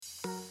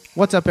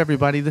What's up,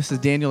 everybody? This is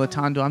Daniel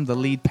Atondo. I'm the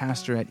lead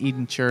pastor at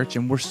Eden Church,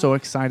 and we're so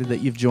excited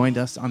that you've joined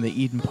us on the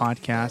Eden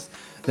Podcast.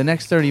 The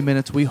next 30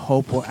 minutes, we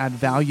hope, will add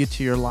value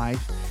to your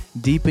life,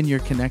 deepen your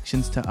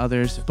connections to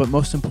others, but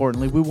most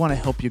importantly, we want to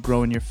help you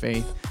grow in your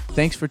faith.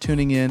 Thanks for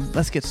tuning in.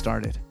 Let's get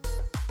started.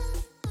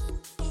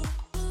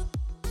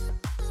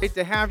 Great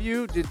to have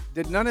you.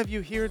 Did none of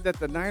you hear that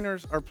the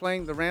Niners are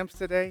playing the Rams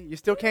today? You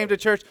still came to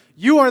church.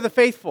 You are the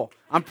faithful.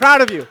 I'm proud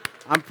of you.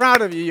 I'm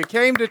proud of you. You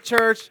came to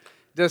church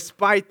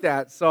despite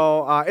that.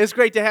 So it's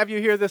great to have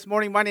you here this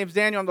morning. My name's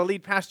Daniel. I'm the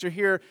lead pastor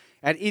here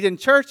at Eden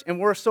Church,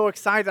 and we're so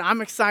excited. I'm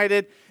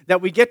excited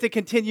that we get to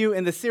continue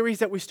in the series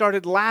that we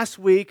started last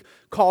week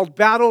called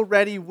Battle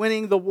Ready,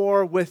 Winning the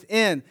War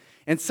Within.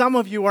 And some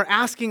of you are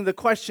asking the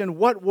question,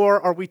 what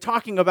war are we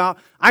talking about?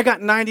 I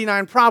got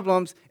 99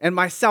 problems, and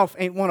myself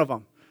ain't one of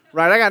them.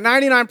 Right, I got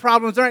 99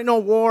 problems. There ain't no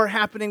war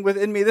happening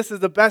within me. This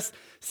is the best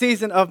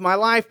season of my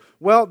life.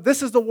 Well,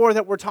 this is the war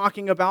that we're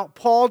talking about.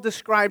 Paul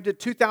described it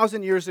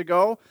 2,000 years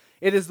ago.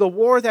 It is the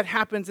war that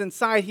happens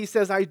inside. He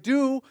says, I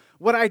do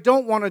what I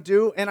don't want to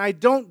do, and I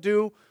don't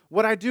do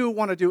what I do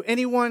want to do.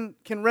 Anyone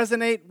can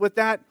resonate with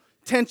that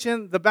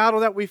tension, the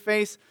battle that we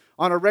face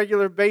on a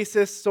regular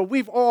basis. So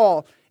we've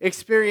all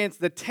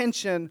experienced the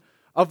tension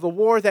of the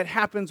war that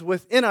happens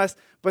within us.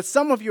 But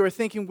some of you are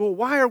thinking, well,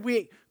 why are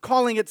we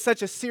calling it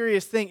such a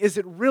serious thing? Is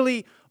it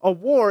really a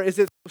war? Is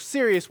it so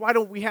serious? Why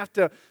don't we have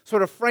to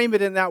sort of frame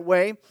it in that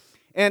way?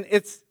 And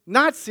it's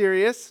not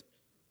serious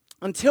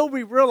until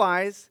we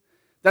realize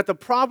that the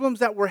problems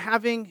that we're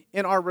having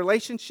in our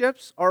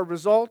relationships are a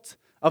result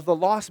of the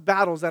lost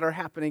battles that are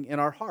happening in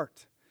our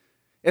heart.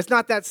 It's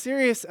not that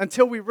serious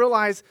until we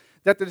realize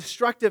that the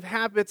destructive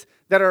habits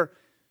that are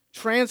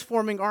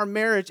transforming our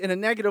marriage in a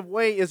negative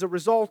way is a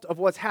result of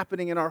what's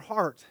happening in our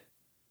heart.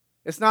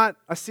 It's not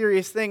a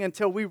serious thing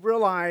until we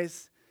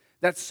realize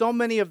that so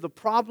many of the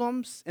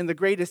problems and the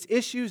greatest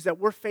issues that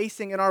we're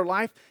facing in our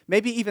life,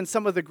 maybe even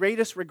some of the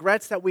greatest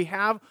regrets that we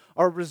have,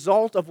 are a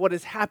result of what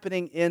is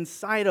happening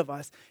inside of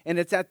us. And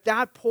it's at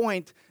that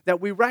point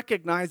that we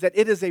recognize that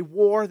it is a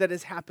war that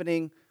is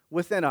happening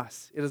within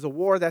us. It is a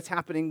war that's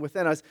happening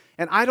within us.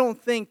 And I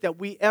don't think that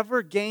we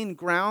ever gain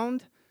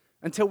ground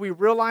until we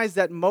realize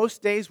that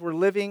most days we're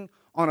living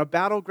on a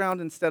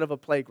battleground instead of a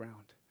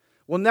playground.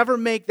 We'll never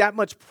make that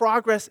much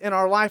progress in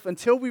our life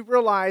until we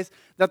realize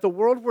that the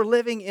world we're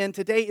living in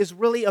today is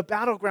really a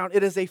battleground.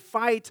 It is a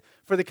fight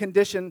for the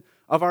condition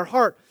of our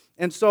heart.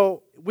 And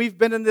so we've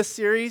been in this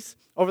series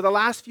over the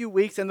last few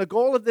weeks, and the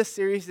goal of this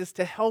series is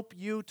to help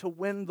you to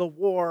win the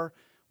war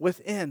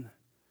within,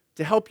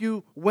 to help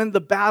you win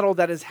the battle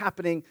that is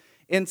happening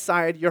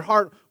inside your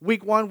heart.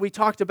 Week 1, we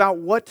talked about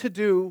what to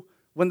do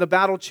when the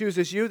battle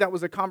chooses you. That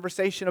was a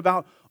conversation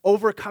about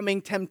overcoming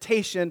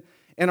temptation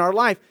in our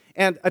life.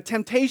 And a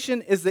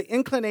temptation is the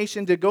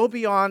inclination to go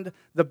beyond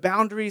the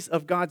boundaries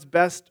of God's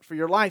best for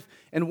your life.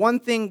 And one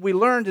thing we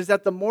learned is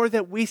that the more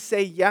that we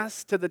say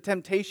yes to the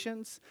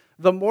temptations,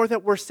 the more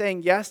that we're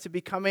saying yes to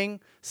becoming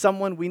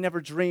someone we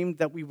never dreamed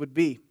that we would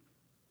be.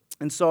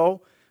 And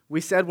so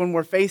we said when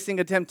we're facing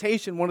a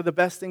temptation, one of the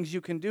best things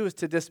you can do is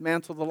to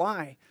dismantle the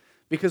lie.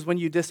 Because when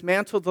you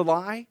dismantle the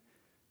lie,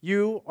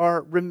 you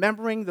are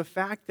remembering the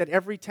fact that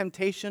every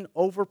temptation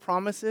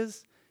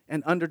overpromises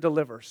and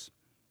underdelivers.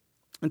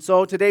 And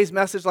so today's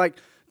message, like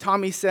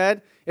Tommy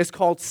said, is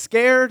called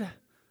Scared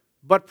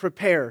But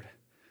Prepared.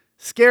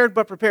 Scared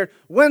but prepared.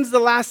 When's the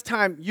last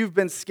time you've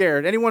been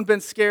scared? Anyone been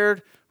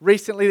scared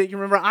recently that you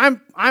remember?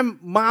 I'm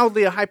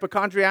mildly a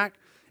hypochondriac.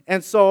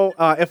 And so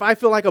if I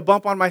feel like a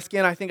bump on my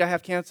skin, I think I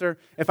have cancer.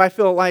 If I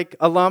feel like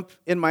a lump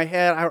in my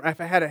head, if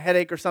I had a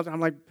headache or something,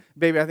 I'm like,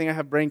 baby, I think I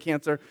have brain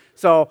cancer.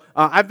 So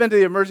I've been to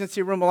the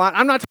emergency room a lot.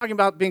 I'm not talking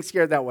about being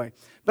scared that way.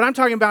 But I'm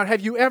talking about,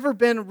 have you ever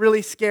been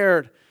really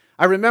scared?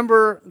 I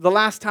remember the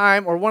last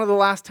time, or one of the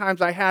last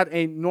times I had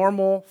a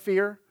normal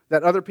fear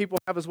that other people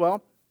have as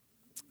well.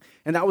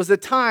 And that was the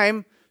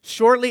time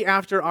shortly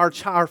after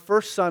our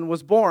first son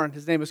was born.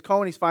 His name is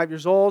Cohen. He's 5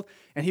 years old,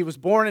 and he was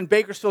born in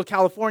Bakersfield,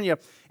 California.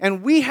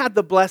 And we had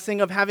the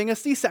blessing of having a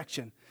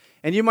C-section.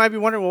 And you might be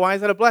wondering, well, why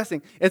is that a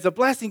blessing? It's a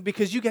blessing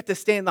because you get to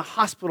stay in the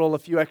hospital a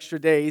few extra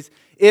days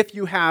if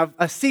you have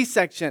a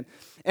C-section.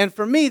 And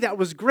for me, that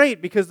was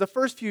great because the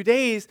first few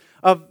days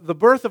of the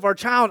birth of our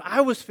child,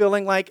 I was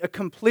feeling like a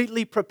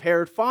completely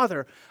prepared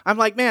father. I'm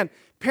like, man,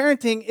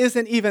 parenting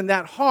isn't even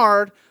that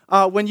hard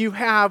when you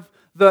have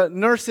the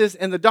nurses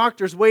and the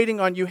doctors waiting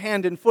on you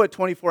hand and foot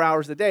 24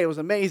 hours a day. It was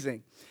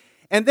amazing.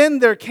 And then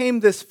there came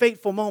this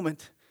fateful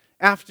moment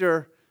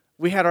after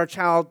we had our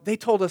child. They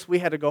told us we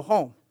had to go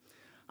home.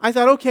 I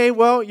thought, okay,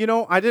 well,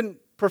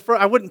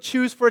 I wouldn't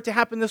choose for it to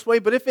happen this way,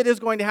 but if it is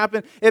going to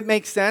happen, it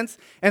makes sense.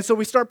 And so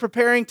we start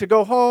preparing to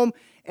go home,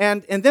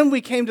 and then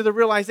we came to the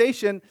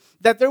realization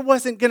that there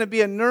wasn't going to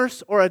be a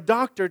nurse or a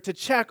doctor to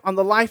check on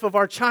the life of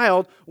our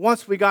child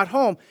once we got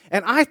home.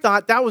 And I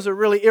thought that was a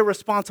really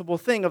irresponsible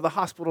thing of the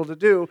hospital to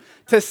do,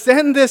 to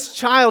send this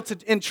child,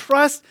 to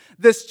entrust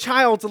this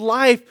child's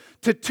life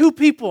to two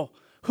people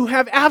who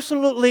have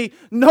absolutely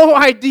no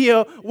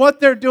idea what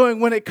they're doing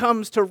when it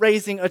comes to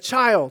raising a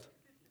child.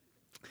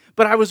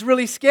 But I was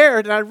really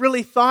scared, and I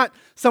really thought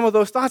some of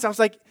those thoughts. I was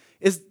like,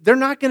 is there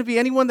not going to be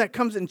anyone that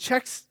comes and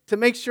checks to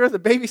make sure the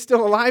baby's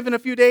still alive in a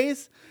few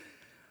days?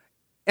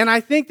 And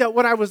I think that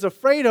what I was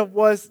afraid of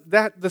was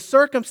that the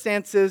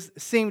circumstances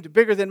seemed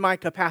bigger than my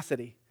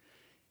capacity.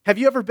 Have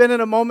you ever been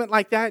in a moment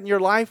like that in your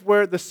life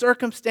where the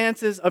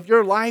circumstances of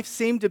your life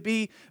seem to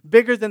be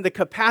bigger than the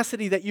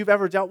capacity that you've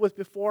ever dealt with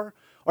before?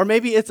 Or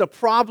maybe it's a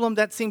problem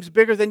that seems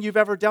bigger than you've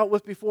ever dealt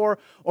with before,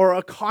 or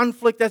a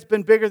conflict that's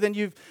been bigger than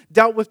you've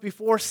dealt with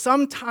before.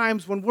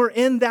 Sometimes when we're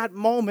in that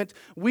moment,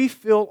 we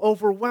feel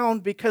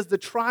overwhelmed because the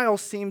trial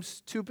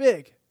seems too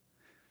big.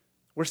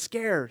 We're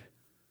scared.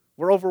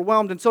 We're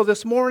overwhelmed. And so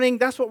this morning,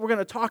 that's what we're going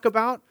to talk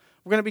about.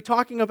 We're going to be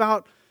talking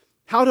about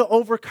how to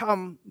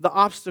overcome the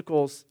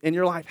obstacles in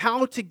your life,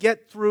 how to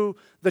get through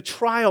the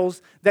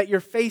trials that you're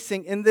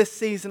facing in this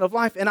season of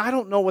life. And I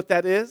don't know what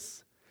that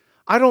is.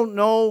 I don't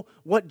know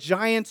what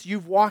giants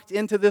you've walked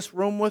into this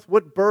room with,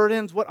 what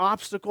burdens, what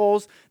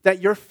obstacles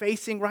that you're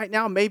facing right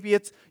now. Maybe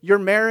it's your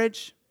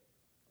marriage.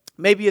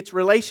 Maybe it's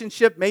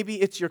relationship.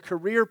 Maybe it's your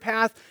career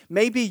path.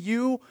 Maybe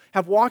you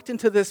have walked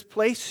into this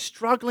place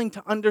struggling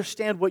to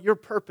understand what your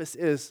purpose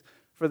is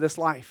for this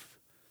life.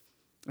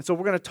 And so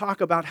we're going to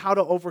talk about how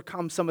to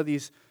overcome some of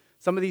these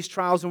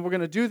trials, and we're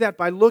going to do that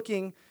by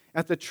looking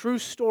at the true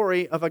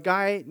story of a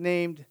guy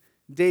named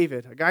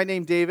David.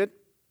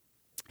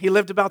 He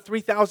lived about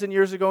 3,000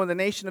 years ago in the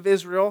nation of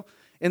Israel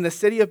in the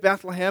city of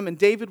Bethlehem, and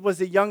David was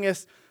the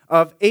youngest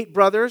of 8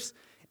 brothers,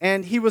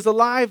 and he was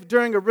alive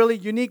during a really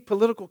unique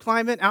political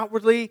climate.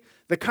 Outwardly,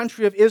 the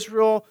country of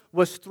Israel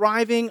was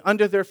thriving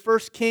under their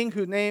first king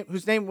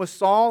whose name was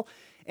Saul,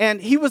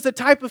 and he was the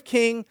type of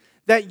king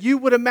that you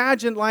would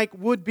imagine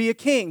would be a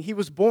king. He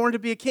was born to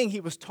be a king.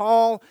 He was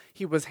tall.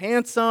 He was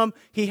handsome.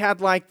 He had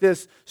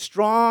this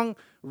strong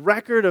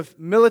record of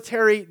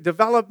military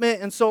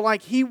development. And so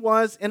he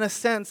was, in a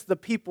sense, the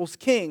people's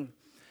king.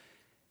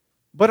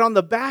 But on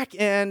the back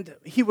end,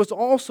 he was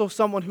also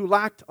someone who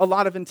lacked a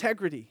lot of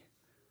integrity.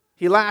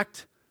 He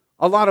lacked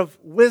a lot of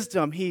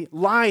wisdom. He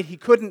lied. He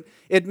couldn't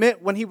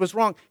admit when he was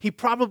wrong. He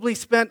probably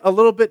spent a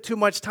little bit too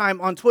much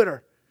time on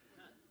Twitter.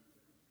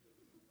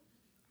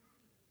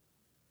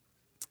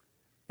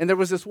 And there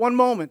was this one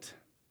moment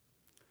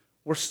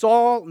where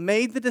Saul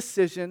made the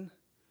decision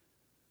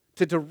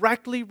to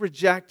directly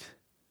reject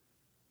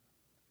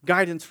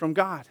guidance from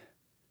God.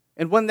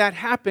 And when that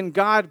happened,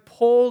 God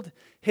pulled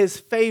his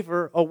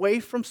favor away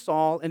from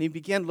Saul, and he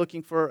began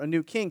looking for a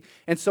new king.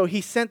 And so he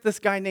sent this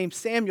guy named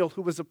Samuel,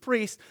 who was a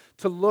priest,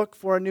 to look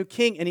for a new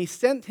king. And he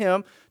sent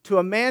him to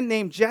a man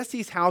named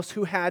Jesse's house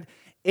who had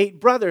 8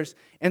 brothers.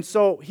 And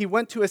so he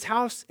went to his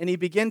house, and he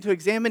began to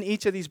examine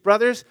each of these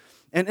brothers.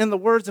 And in the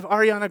words of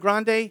Ariana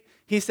Grande,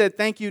 he said,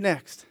 "Thank you,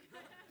 next."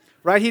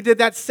 Right? He did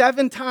that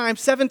 7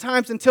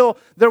 times until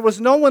there was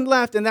no one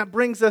left. And that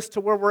brings us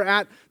to where we're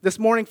at this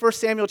morning, 1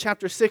 Samuel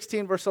chapter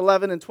 16, verse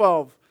 11 and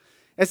 12.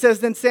 It says,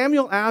 "Then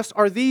Samuel asked,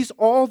 'Are these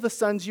all the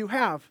sons you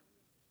have?'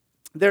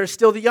 'There is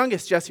still the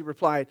youngest,' Jesse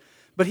replied,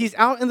 'but he's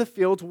out in the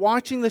fields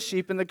watching the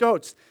sheep and the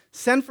goats.'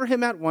 'Send for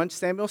him at once,'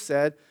 Samuel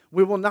said.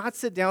 'We will not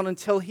sit down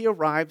until he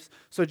arrives.'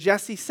 So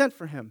Jesse sent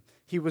for him.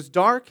 He was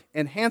dark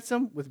and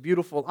handsome with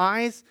beautiful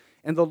eyes.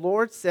 And the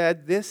Lord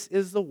said, 'This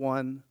is the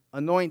one,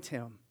 anoint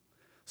him.'"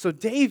 So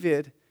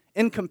David,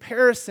 in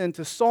comparison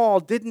to Saul,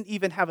 didn't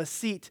even have a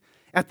seat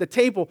at the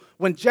table.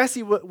 When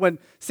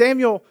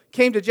Samuel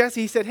came to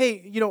Jesse, he said,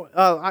 "Hey,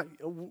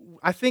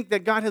 I think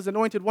that God has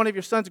anointed one of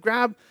your sons.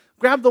 Grab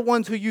the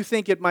ones who you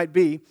think it might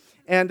be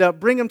and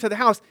bring him to the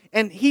house."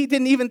 And he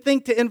didn't even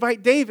think to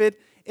invite David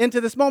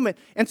into this moment.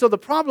 And so the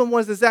problem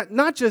was that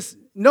not just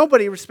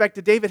nobody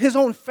respected David, his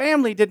own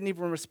family didn't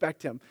even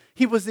respect him.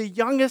 He was the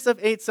youngest of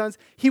 8 sons.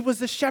 He was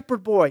the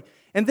shepherd boy.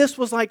 And this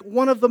was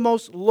one of the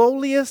most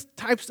lowliest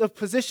types of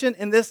position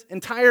in this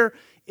entire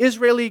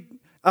Israeli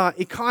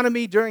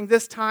economy during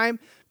this time,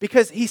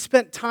 because he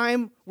spent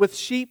time with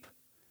sheep.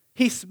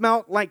 He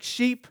smelled like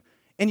sheep.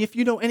 And if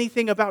you know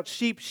anything about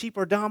sheep, sheep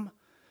are dumb.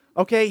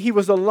 Okay, he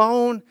was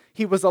alone,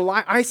 he was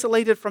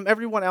isolated from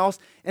everyone else,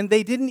 and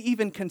they didn't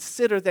even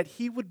consider that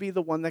he would be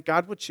the one that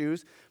God would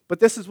choose. But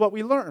this is what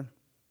we learn.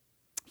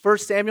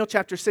 1 Samuel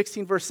chapter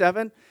 16, verse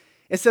 7,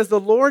 it says, "The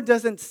Lord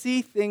doesn't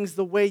see things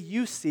the way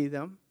you see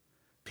them.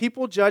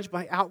 People judge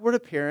by outward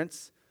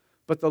appearance,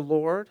 but the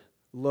Lord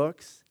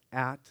looks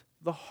at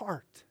the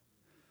heart."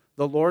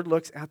 The Lord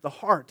looks at the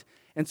heart.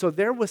 And so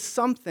there was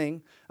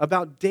something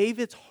about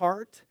David's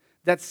heart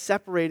that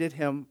separated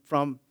him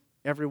from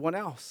everyone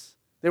else.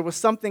 There was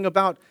something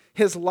about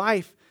his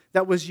life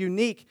that was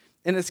unique,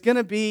 and it's going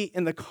to be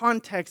in the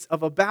context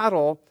of a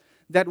battle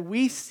that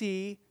we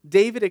see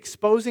David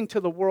exposing to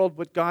the world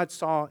what God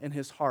saw in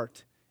his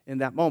heart in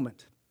that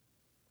moment.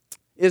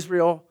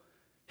 Israel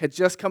had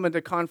just come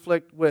into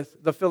conflict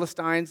with the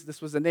Philistines.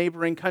 This was a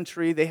neighboring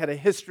country. They had a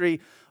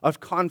history of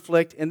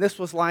conflict, and this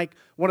was like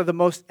one of the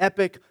most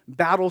epic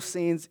battle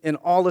scenes in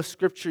all of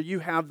Scripture. You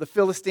have the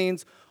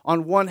Philistines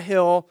on one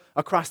hill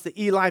across the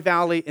Eli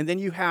Valley, and then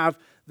you have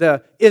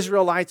the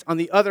Israelites on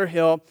the other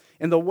hill.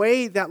 And the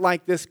way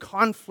that this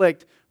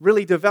conflict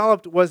really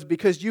developed was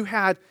because you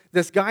had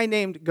this guy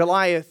named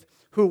Goliath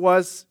who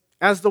was,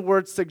 as the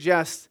word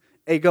suggests,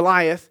 a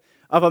Goliath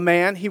of a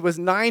man. He was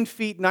 9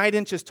 feet, 9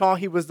 inches tall.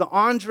 He was the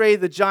Andre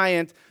the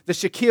Giant, the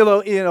Shaquille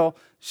O'Neal.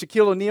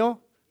 Shaquille O'Neal?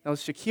 That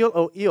was Shaquille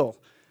O'Neal.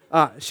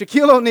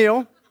 Shaquille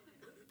O'Neal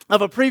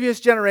of a previous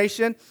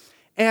generation.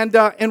 And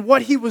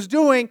what he was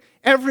doing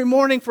every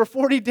morning for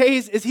 40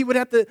 days is he would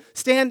have to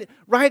stand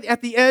right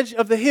at the edge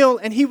of the hill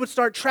and he would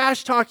start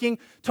trash talking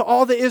to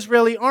all the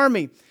Israeli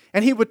army.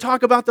 And he would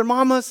talk about their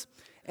mamas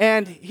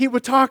and he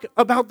would talk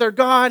about their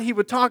God. He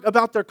would talk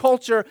about their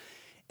culture.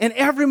 And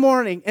every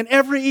morning and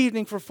every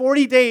evening for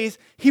 40 days,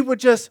 he would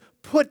just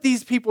put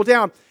these people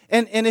down.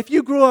 And if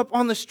you grew up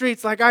on the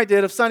streets like I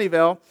did of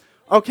Sunnyvale,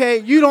 okay,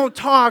 you don't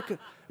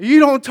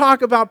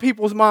talk about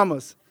people's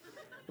mamas.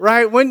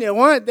 Right?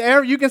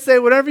 You can say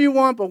whatever you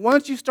want, but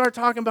once you start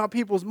talking about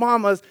people's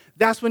mamas,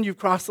 that's when you've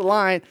crossed the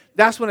line.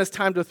 That's when it's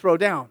time to throw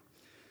down.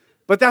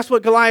 But that's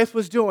what Goliath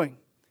was doing.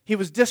 He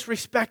was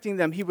disrespecting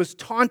them. He was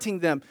taunting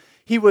them.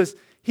 He was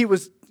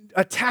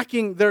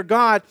attacking their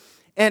God.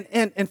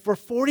 And for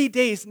 40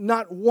 days,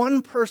 not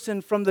one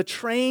person from the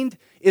trained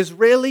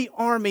Israeli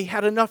army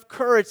had enough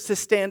courage to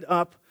stand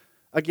up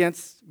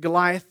against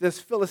Goliath, this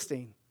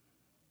Philistine.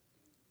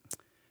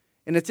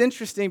 And it's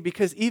interesting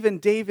because even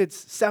David's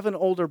 7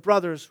 older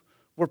brothers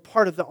were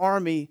part of the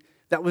army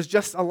that was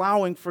just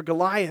allowing for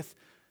Goliath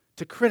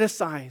to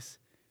criticize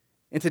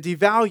and to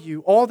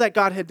devalue all that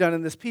God had done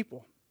in this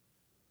people.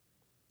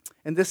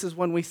 And this is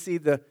when we see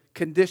the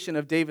condition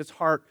of David's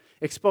heart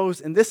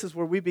exposed. And this is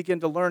where we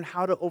begin to learn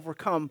how to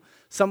overcome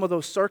some of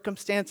those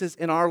circumstances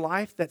in our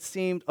life that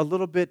seemed a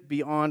little bit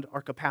beyond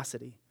our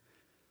capacity.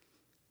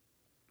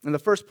 And the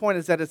first point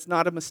is that it's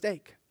not a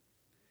mistake.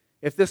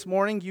 If this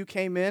morning you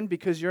came in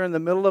because you're in the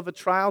middle of a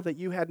trial that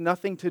you had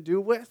nothing to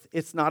do with,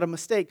 it's not a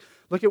mistake.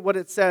 Look at what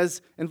it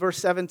says in verse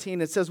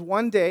 17. It says,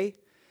 one day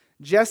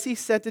Jesse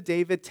said to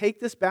David, take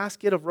this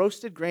basket of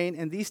roasted grain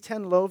and these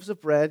 10 loaves of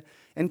bread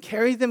and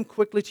carry them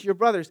quickly to your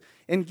brothers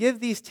and give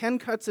these 10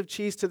 cuts of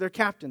cheese to their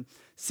captain.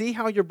 See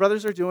how your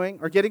brothers are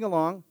getting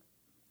along,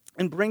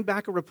 and bring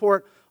back a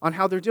report on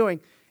how they're doing.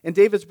 And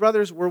David's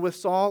brothers were with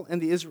Saul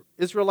and the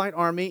Israelite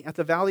army at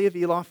the valley of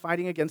Elah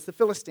fighting against the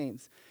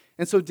Philistines.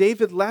 And so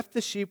David left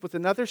the sheep with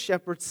another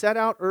shepherd, set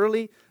out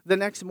early the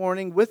next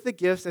morning with the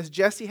gifts as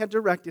Jesse had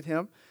directed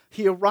him.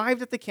 He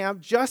arrived at the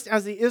camp just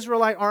as the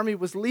Israelite army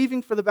was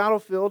leaving for the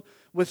battlefield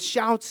with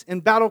shouts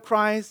and battle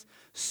cries.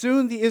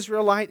 Soon the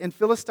Israelite and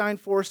Philistine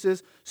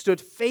forces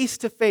stood face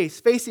to face,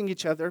 facing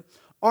each other,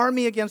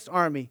 army against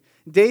army.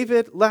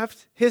 David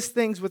left his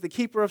things with the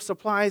keeper of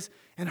supplies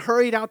and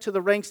hurried out to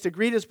the ranks to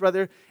greet his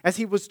brother. As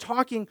he was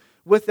talking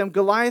with them,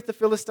 Goliath, the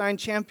Philistine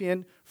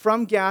champion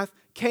from Gath,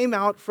 came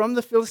out from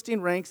the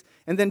Philistine ranks,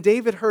 and then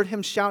David heard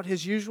him shout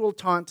his usual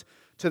taunt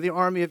to the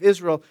army of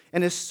Israel.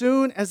 And as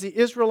soon as the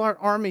Israelite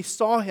army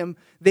saw him,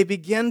 they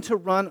began to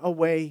run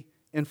away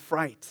in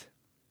fright.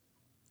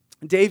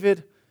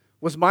 David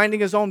was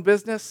minding his own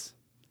business.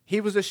 He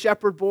was a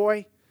shepherd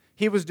boy.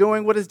 He was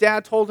doing what his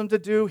dad told him to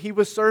do. He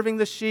was serving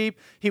the sheep.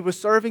 He was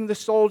serving the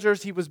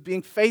soldiers. He was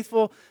being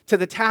faithful to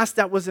the task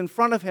that was in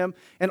front of him.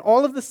 And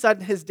all of a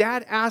sudden, his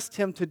dad asked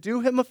him to do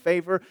him a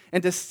favor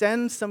and to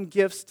send some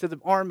gifts to the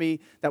army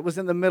that was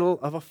in the middle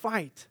of a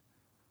fight.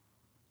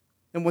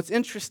 And what's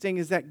interesting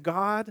is that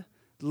God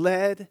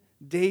led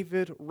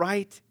David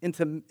right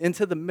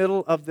into the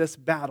middle of this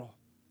battle.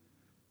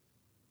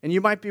 And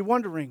you might be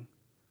wondering,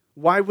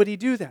 why would he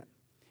do that?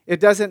 It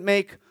doesn't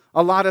make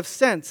a lot of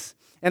sense.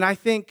 And I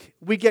think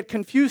we get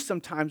confused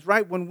sometimes,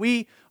 right? When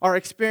we are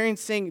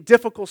experiencing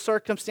difficult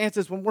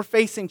circumstances, when we're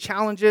facing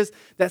challenges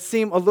that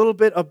seem a little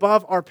bit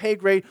above our pay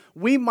grade,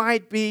 we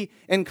might be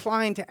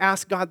inclined to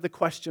ask God the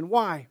question,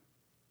 why?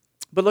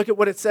 But look at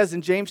what it says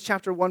in James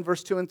chapter 1,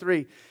 verse 2 and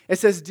 3. It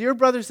says, dear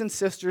brothers and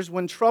sisters,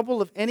 when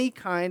trouble of any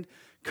kind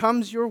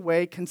comes your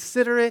way,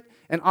 consider it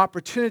an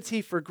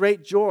opportunity for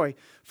great joy.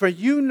 For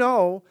you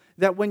know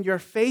that when your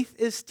faith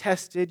is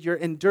tested, your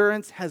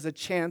endurance has a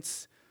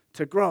chance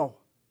to grow.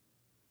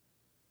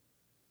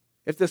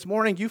 If this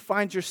morning you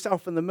find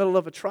yourself in the middle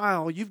of a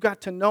trial, you've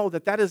got to know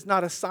that that is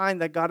not a sign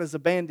that God has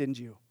abandoned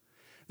you.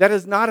 That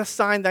is not a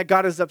sign that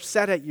God is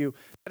upset at you.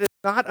 That is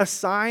not a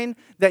sign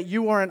that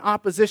you are in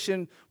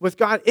opposition with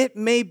God. It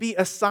may be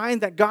a sign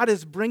that God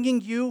is bringing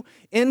you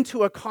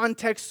into a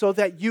context so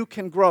that you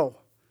can grow,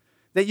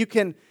 that you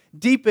can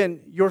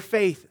deepen your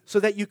faith, so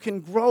that you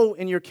can grow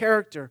in your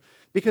character.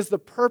 Because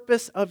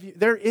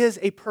there is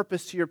a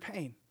purpose to your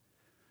pain.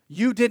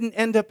 You didn't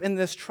end up in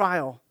this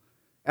trial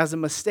as a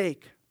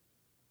mistake.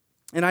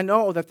 And I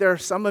know that there are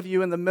some of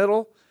you in the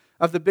middle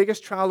of the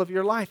biggest trial of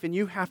your life, and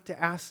you have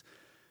to ask,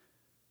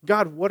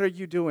 God, what are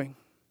you doing?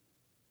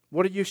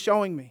 What are you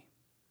showing me?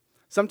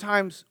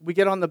 Sometimes we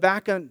get on the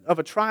back end of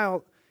a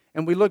trial,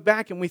 and we look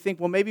back and we think,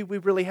 well, maybe we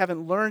really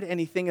haven't learned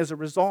anything as a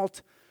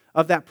result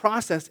of that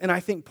process. And I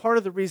think part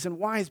of the reason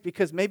why is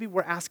because maybe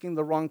we're asking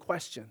the wrong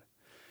question.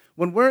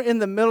 When we're in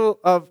the middle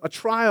of a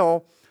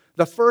trial,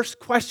 the first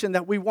question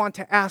that we want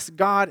to ask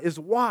God is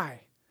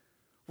why?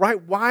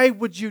 Right? Why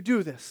would you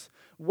do this?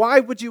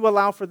 Why would you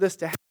allow for this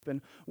to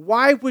happen?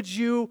 Why would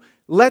you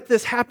let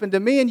this happen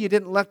to me and you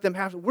didn't let them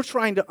happen? We're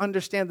trying to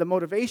understand the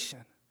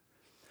motivation.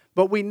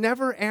 But we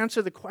never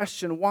answer the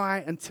question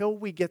why until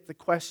we get the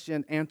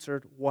question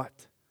answered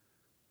what?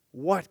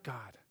 What,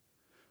 God?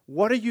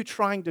 What are you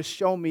trying to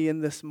show me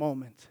in this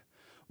moment?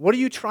 What are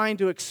you trying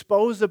to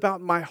expose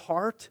about my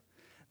heart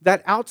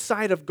that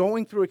outside of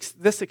going through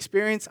this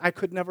experience I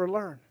could never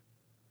learn?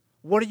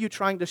 What are you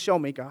trying to show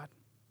me, God?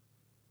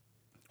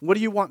 What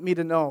do you want me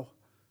to know?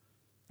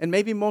 And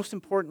maybe most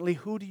importantly,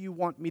 who do you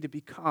want me to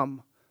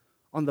become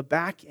on the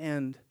back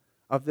end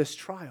of this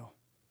trial?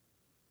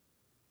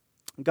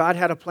 God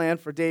had a plan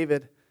for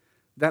David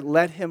that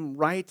led him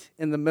right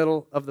in the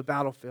middle of the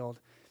battlefield.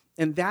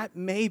 And that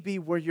may be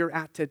where you're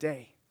at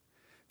today.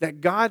 That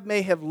God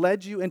may have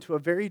led you into a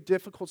very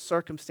difficult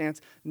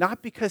circumstance,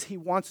 not because He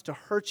wants to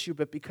hurt you,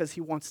 but because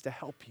He wants to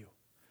help you.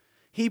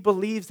 He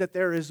believes that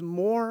there is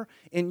more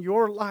in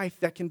your life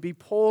that can be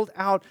pulled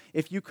out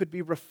if you could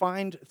be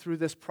refined through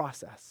this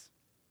process.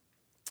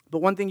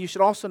 But one thing you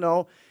should also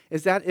know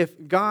is that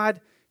if God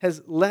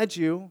has led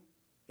you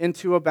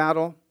into a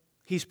battle,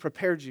 He's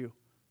prepared you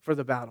for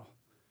the battle.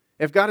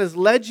 If God has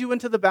led you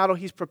into the battle,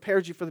 He's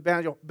prepared you for the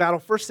battle.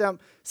 1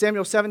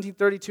 Samuel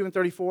 17:32 and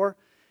 34,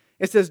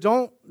 it says,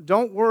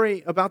 Don't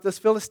worry about this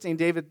Philistine,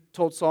 David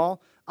told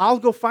Saul. I'll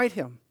go fight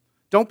him.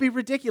 Don't be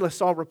ridiculous,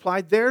 Saul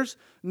replied. There's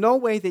no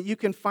way that you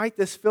can fight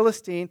this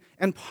Philistine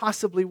and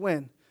possibly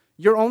win.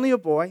 You're only a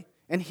boy,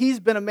 and he's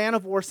been a man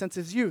of war since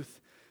his youth.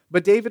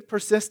 But David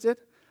persisted.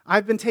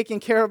 I've been taking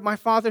care of my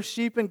father's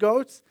sheep and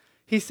goats.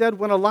 He said,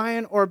 when a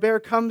lion or a bear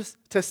comes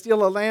to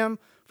steal a lamb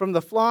from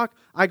the flock,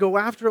 I go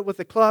after it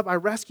with a club. I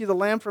rescue the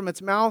lamb from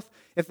its mouth.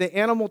 If the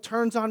animal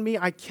turns on me,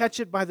 I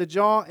catch it by the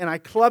jaw and I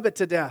club it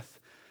to death.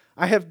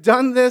 I have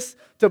done this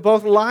to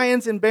both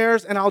lions and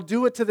bears, and I'll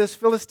do it to this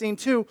Philistine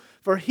too,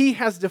 for he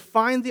has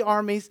defied the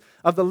armies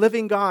of the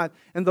living God.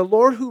 And the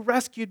Lord who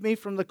rescued me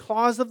from the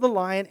claws of the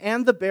lion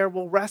and the bear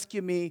will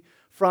rescue me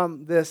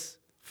from this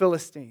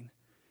Philistine.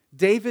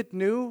 David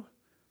knew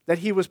that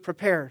he was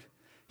prepared.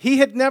 He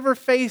had never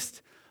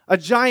faced a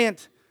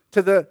giant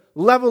to the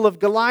level of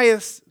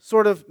Goliath's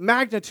sort of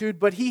magnitude,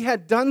 but he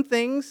had done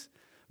things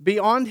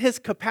beyond his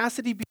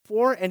capacity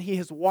before, and he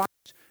has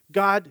watched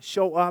God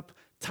show up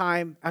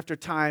time after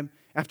time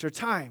after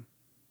time.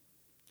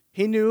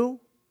 He knew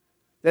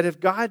that if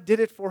God did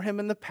it for him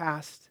in the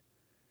past,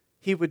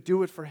 He would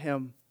do it for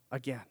him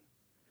again.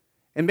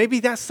 And maybe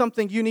that's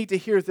something you need to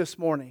hear this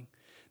morning.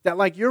 That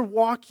like you're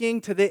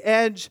walking to the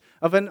edge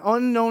of an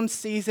unknown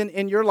season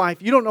in your life.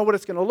 You don't know what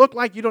it's going to look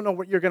like. You don't know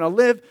what you're going to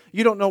live.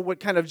 You don't know what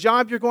kind of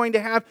job you're going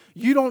to have.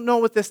 You don't know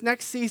what this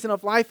next season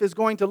of life is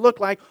going to look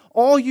like.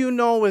 All you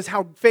know is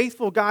how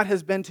faithful God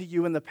has been to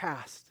you in the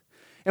past.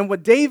 And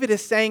what David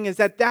is saying is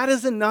that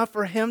is enough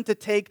for him to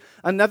take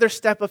another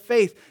step of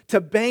faith, to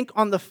bank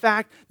on the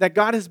fact that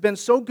God has been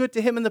so good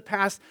to him in the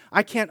past,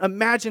 I can't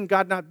imagine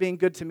God not being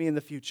good to me in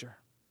the future.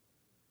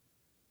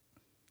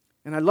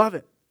 And I love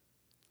it.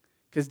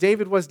 Because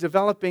David was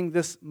developing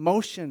this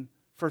motion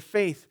for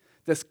faith,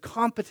 this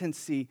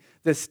competency,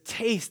 this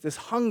taste, this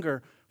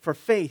hunger for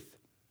faith.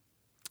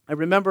 I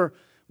remember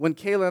when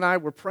Kayla and I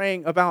were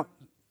praying about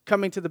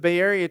coming to the Bay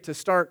Area to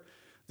start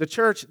the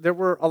church, there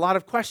were a lot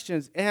of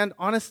questions. And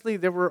honestly,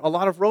 there were a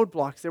lot of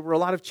roadblocks. There were a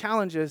lot of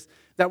challenges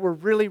that were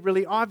really,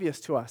 really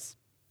obvious to us.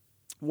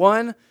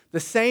 One,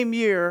 the same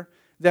year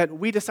that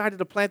we decided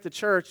to plant the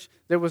church,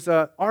 there was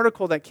an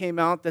article that came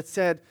out that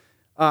said,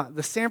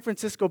 the San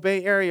Francisco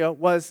Bay Area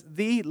was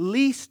the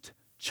least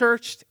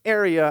churched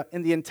area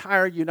in the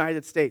entire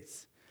United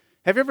States.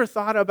 Have you ever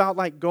thought about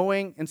like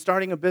going and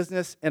starting a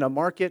business in a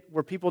market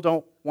where people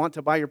don't want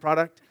to buy your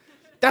product?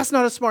 That's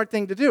not a smart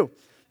thing to do.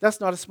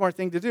 That's not a smart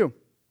thing to do.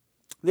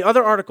 The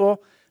other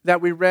article that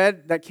we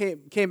read that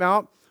came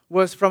out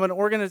was from an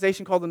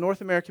organization called the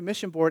North American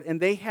Mission Board, and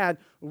they had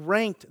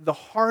ranked the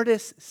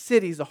hardest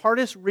cities, the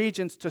hardest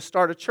regions to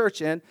start a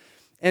church in.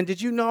 And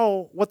did you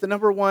know what the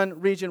number one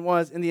region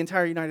was in the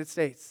entire United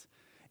States?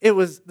 It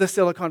was the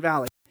Silicon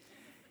Valley.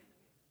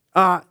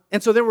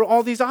 And so there were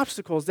all these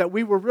obstacles that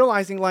we were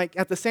realizing, like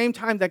at the same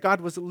time that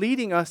God was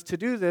leading us to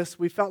do this,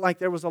 we felt like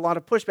there was a lot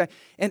of pushback.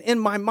 And in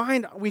my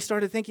mind, we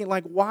started thinking,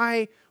 like,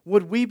 why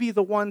would we be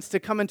the ones to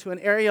come into an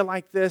area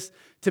like this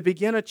to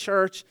begin a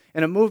church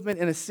and a movement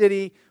in a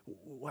city?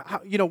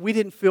 You know, we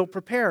didn't feel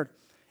prepared.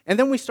 And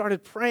then we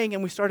started praying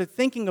and we started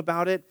thinking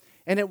about it.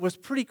 And it was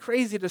pretty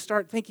crazy to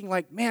start thinking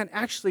like, man,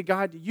 actually,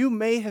 God, you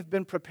may have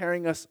been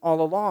preparing us all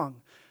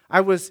along.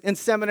 I was in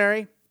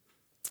seminary,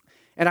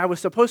 and I was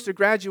supposed to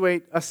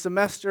graduate a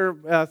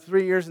semester,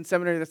 3 years in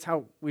seminary. That's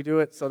how we do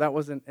it, so that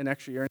wasn't an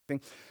extra year or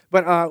anything.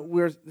 But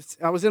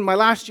I was in my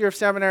last year of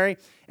seminary,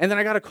 and then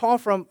I got a call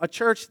from a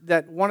church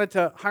that wanted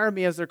to hire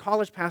me as their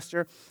college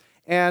pastor.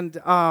 And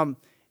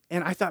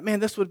I thought,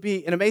 man, this would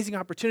be an amazing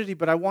opportunity,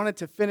 but I wanted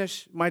to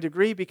finish my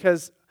degree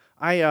because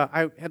I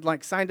had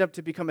like signed up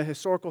to become a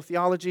historical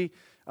theology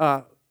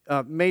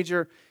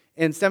major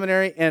in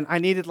seminary, and I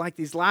needed like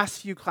these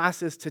last few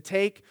classes to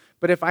take.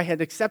 But if I had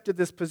accepted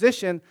this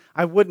position,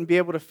 I wouldn't be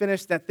able to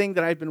finish that thing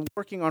that I'd been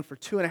working on for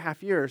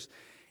 2.5 years.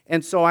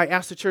 And so I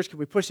asked the church, can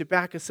we push it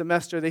back a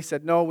semester? They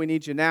said, no, we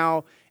need you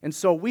now. And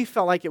so we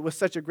felt like it was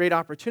such a great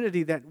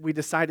opportunity that we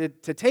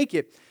decided to take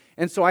it.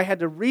 And so I had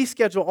to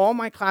reschedule all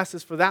my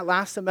classes for that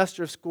last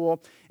semester of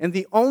school. And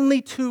the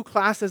only 2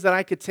 classes that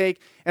I could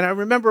take, and I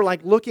remember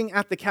like looking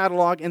at the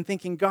catalog and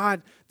thinking,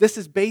 God, this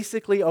is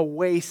basically a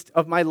waste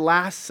of my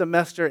last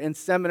semester in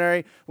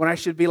seminary when I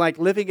should be like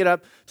living it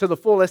up to the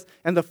fullest.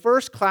 And the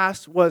first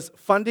class was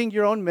funding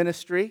your own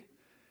ministry,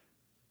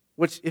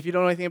 which if you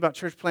don't know anything about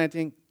church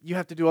planting, you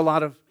have to do a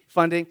lot of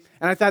funding.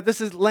 And I thought,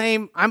 this is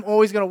lame. I'm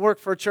always going to work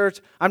for a church.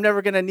 I'm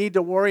never going to need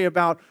to worry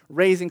about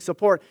raising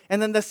support.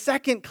 And then the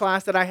second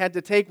class that I had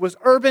to take was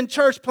urban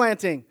church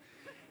planting.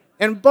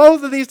 And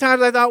both of these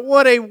times I thought,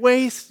 what a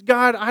waste.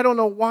 God, I don't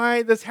know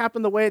why this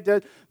happened the way it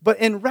did. But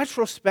in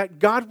retrospect,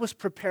 God was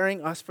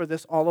preparing us for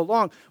this all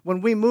along.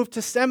 When we moved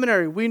to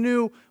seminary, we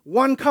knew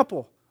one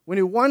couple. And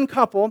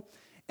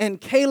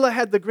Kayla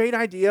had the great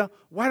idea,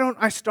 why don't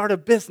I start a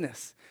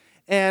business?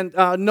 And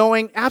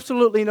knowing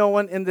absolutely no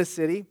one in this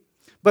city,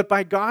 but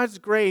by God's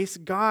grace,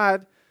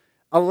 God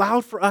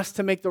allowed for us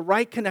to make the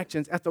right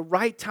connections at the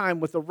right time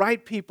with the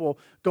right people,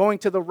 going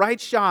to the right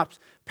shops,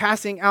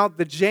 passing out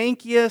the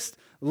jankiest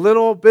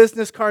little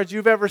business cards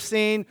you've ever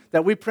seen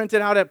that we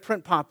printed out at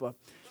Print Papa.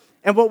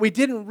 And what we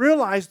didn't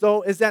realize,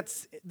 though, is that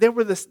there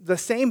were the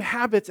same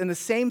habits and the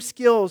same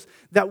skills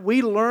that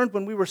we learned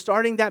when we were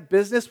starting that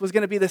business was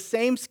going to be the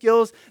same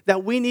skills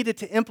that we needed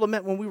to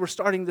implement when we were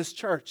starting this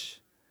church.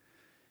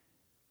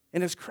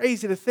 And it's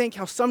crazy to think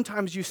how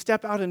sometimes you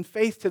step out in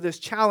faith to this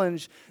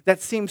challenge that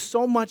seems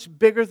so much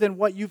bigger than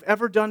what you've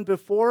ever done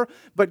before,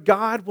 but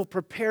God will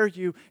prepare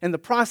you in the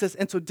process.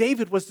 And so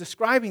David was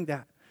describing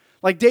that.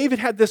 Like David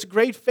had this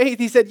great faith.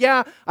 He said,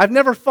 yeah, I've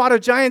never fought a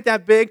giant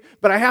that big,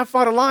 but I have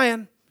fought a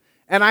lion,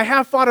 and I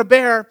have fought a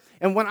bear.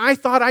 And when I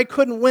thought I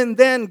couldn't win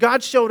then,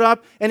 God showed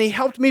up, and He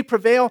helped me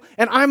prevail.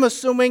 And I'm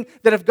assuming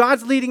that if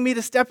God's leading me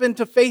to step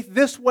into faith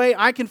this way,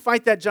 I can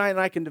fight that giant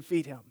and I can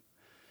defeat him.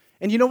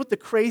 And you know what the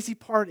crazy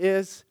part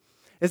is?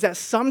 Is that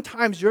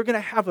sometimes you're going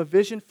to have a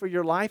vision for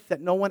your life that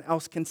no one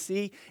else can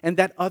see and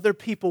that other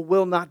people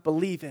will not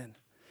believe in.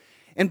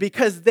 And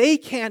because they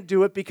can't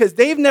do it, because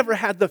they've never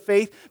had the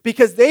faith,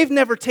 because they've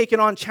never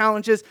taken on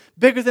challenges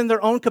bigger than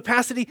their own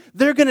capacity,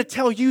 they're going to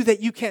tell you that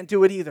you can't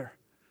do it either.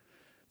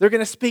 They're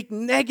going to speak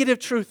negative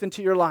truth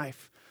into your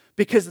life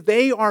because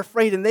they are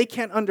afraid and they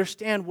can't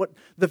understand what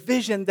the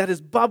vision that is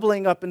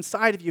bubbling up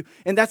inside of you.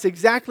 And that's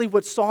exactly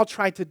what Saul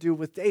tried to do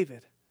with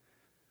David.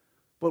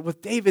 But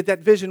with David, that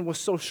vision was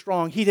so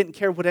strong, he didn't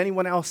care what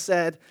anyone else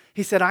said.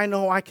 He said, I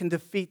know I can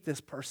defeat this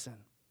person.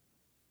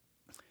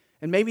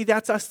 And maybe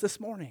that's us this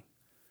morning.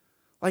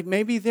 Like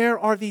maybe there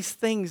are these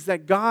things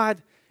that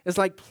God is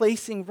like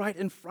placing right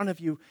in front of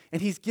you,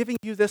 and He's giving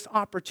you this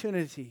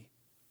opportunity.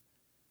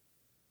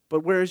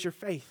 But where is your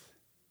faith?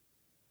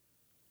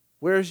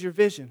 Where is your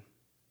vision?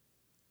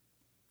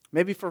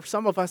 Maybe for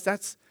some of us,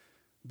 that's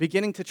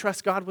beginning to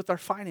trust God with our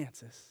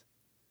finances.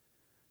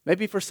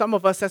 Maybe for some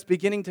of us, that's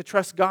beginning to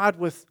trust God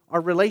with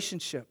our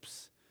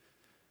relationships.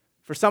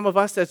 For some of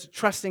us, that's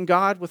trusting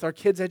God with our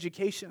kids'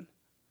 education.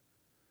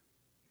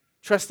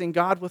 Trusting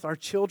God with our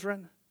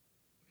children.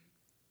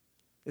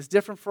 It's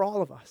different for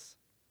all of us.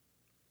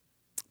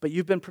 But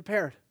you've been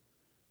prepared.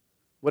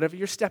 Whatever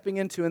you're stepping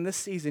into in this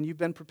season, you've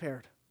been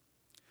prepared.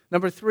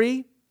 Number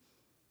 3,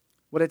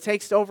 what it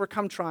takes to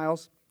overcome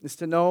trials is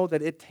to know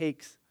that it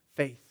takes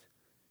faith.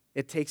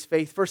 It takes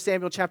faith. 1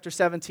 Samuel chapter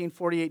 17,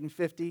 48 and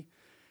 50.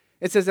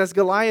 It says, as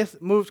Goliath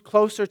moved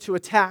closer to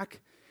attack,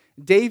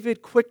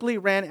 David quickly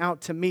ran out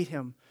to meet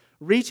him.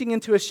 Reaching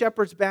into a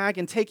shepherd's bag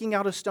and taking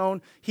out a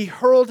stone, he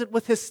hurled it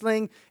with his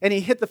sling, and he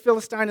hit the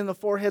Philistine in the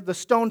forehead. The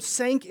stone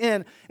sank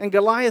in, and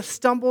Goliath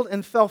stumbled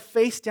and fell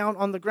face down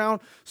on the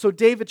ground. So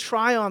David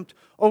triumphed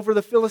over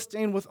the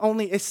Philistine with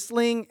only a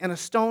sling and a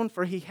stone,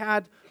 for he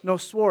had no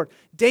sword.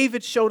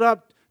 David showed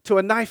up to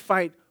a knife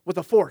fight with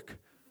a fork.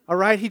 All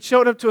right? He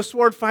showed up to a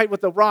sword fight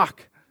with a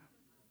rock.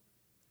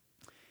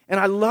 And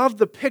I love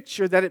the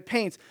picture that it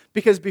paints,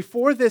 because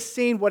before this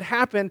scene, what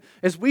happened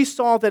is we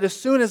saw that as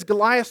soon as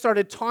Goliath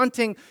started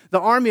taunting the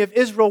army of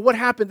Israel, what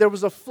happened? There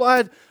was a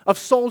flood of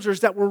soldiers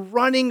that were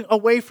running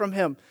away from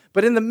him.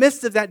 But in the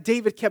midst of that,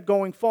 David kept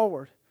going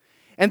forward.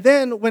 And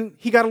then when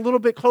he got a little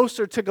bit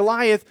closer to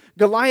Goliath,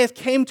 Goliath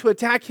came to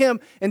attack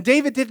him, and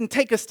David didn't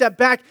take a step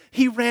back.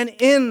 He ran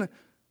in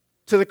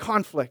to the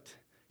conflict.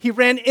 He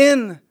ran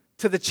in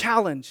to the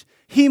challenge.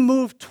 He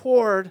moved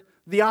toward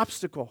the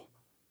obstacle.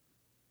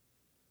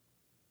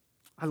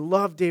 I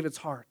love David's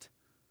heart.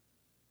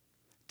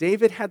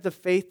 David had the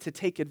faith to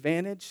take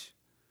advantage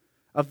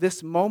of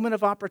this moment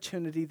of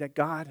opportunity that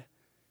God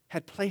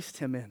had placed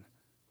him in.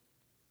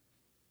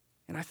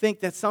 And I think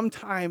that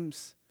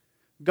sometimes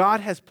God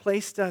has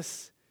placed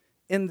us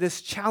in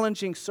this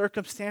challenging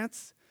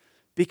circumstance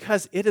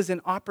because it is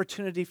an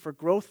opportunity for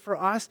growth for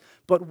us.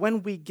 But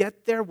when we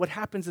get there, what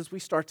happens is we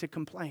start to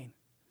complain.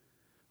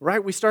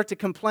 Right? We start to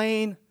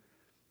complain.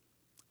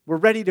 We're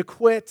ready to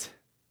quit.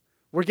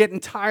 We're getting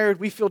tired.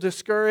 We feel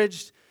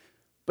discouraged.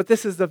 But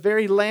this is the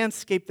very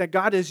landscape that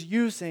God is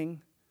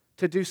using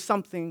to do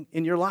something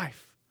in your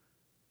life.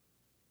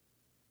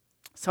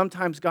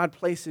 Sometimes God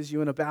places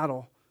you in a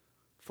battle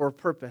for a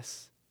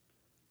purpose.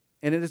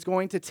 And it is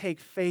going to take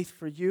faith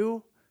for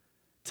you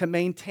to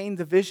maintain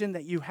the vision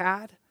that you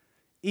had,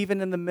 even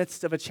in the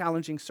midst of a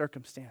challenging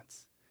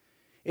circumstance.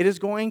 It is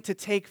going to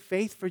take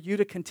faith for you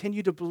to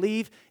continue to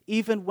believe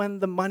even when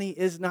the money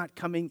is not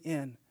coming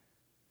in.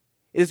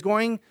 It is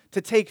going to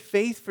take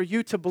faith for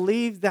you to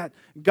believe that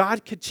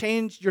God could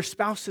change your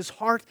spouse's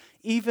heart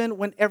even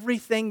when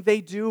everything they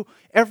do,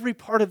 every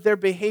part of their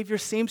behavior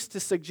seems to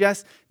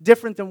suggest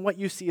different than what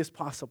you see as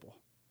possible.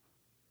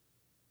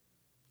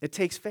 It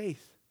takes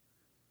faith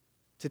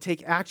to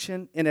take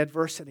action in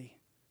adversity.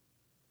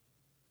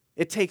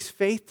 It takes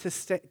faith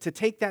to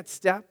take that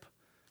step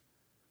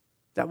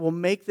that will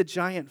make the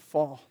giant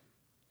fall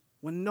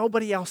when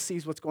nobody else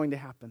sees what's going to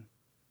happen.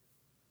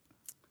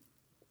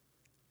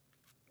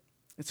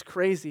 It's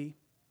crazy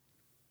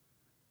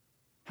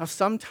how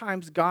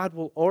sometimes God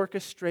will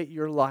orchestrate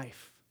your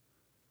life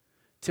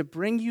to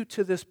bring you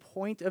to this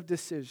point of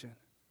decision,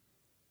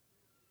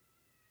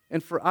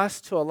 and for us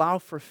to allow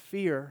for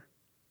fear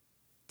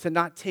to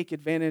not take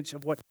advantage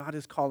of what God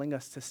is calling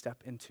us to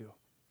step into.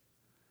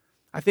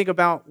 I think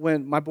about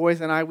when my boys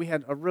and I, we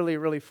had a really,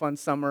 really fun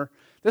summer.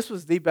 This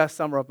was the best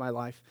summer of my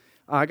life.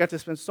 I got to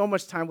spend so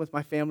much time with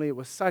my family. It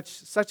was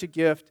such a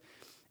gift.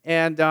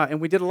 And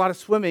we did a lot of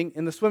swimming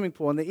in the swimming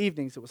pool in the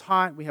evenings. It was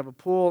hot. We have a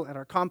pool at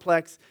our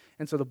complex.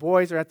 And so the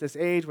boys are at this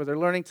age where they're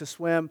learning to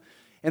swim.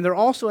 And they're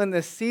also in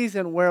this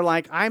season where,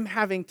 like, I'm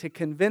having to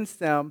convince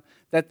them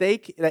that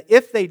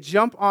if they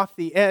jump off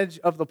the edge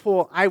of the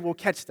pool, I will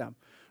catch them,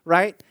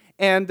 right?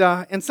 And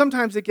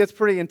sometimes it gets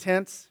pretty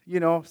intense. You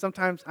know,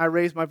 sometimes I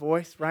raise my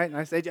voice, right? And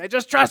I say,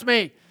 just trust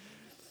me.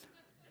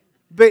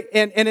 But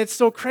and it's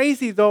so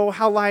crazy, though,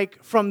 how,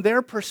 like, from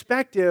their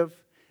perspective,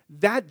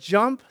 that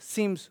jump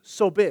seems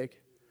so big,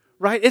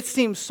 right? It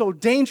seems so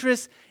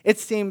dangerous. It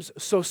seems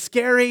so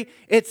scary.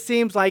 It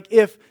seems like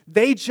if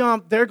they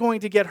jump, they're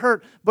going to get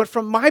hurt. But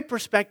from my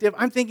perspective,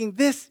 I'm thinking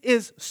this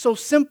is so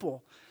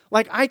simple.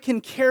 Like, I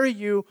can carry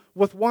you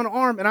with one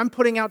arm, and I'm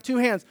putting out two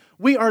hands.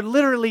 We are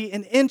literally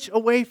an inch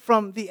away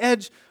from the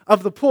edge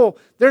of the pool.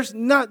 There's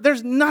not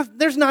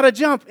a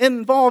jump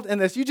involved in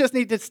this. You just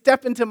need to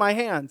step into my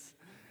hands.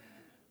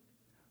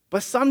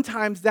 But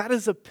sometimes that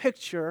is a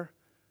picture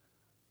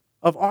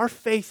of our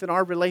faith and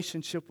our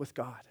relationship with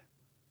God.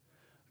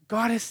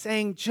 God is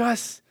saying,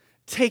 just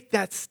take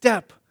that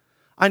step.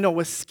 I know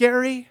it's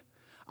scary.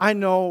 I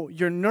know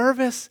you're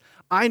nervous.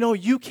 I know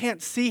you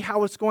can't see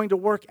how it's going to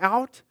work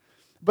out.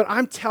 But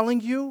I'm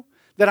telling you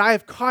that I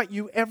have caught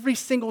you every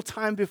single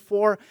time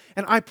before.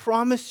 And I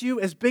promise you,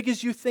 as big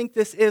as you think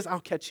this is, I'll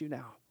catch you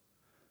now.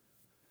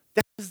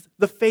 That is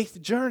the faith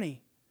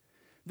journey.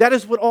 That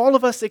is what all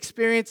of us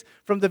experience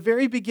from the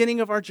very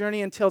beginning of our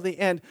journey until the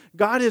end.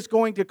 God is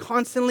going to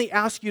constantly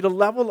ask you to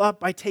level up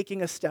by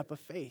taking a step of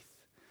faith.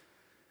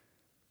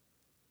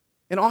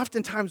 And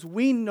oftentimes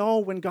we know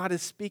when God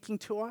is speaking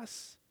to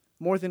us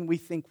more than we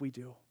think we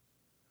do.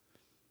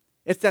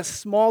 It's that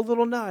small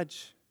little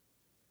nudge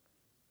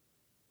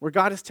where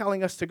God is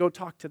telling us to go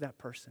talk to that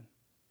person.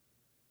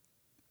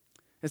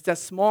 It's that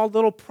small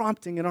little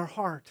prompting in our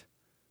heart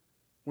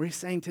where He's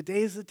saying,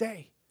 today is the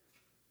day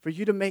for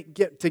you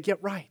to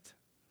get right.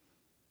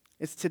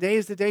 Today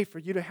is the day for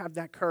you to have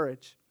that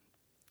courage.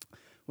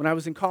 When I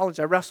was in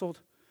college, I wrestled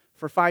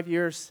for 5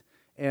 years,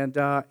 and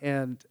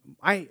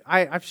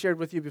I've shared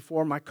with you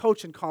before, my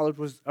coach in college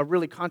was a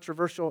really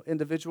controversial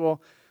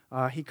individual.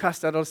 He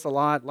cussed at us a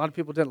lot. A lot of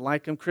people didn't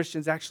like him.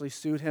 Christians actually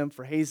sued him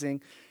for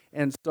hazing,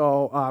 and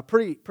so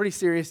pretty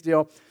serious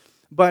deal.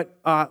 But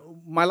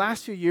my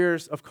last few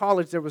years of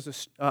college, there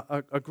was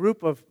a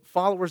group of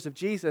followers of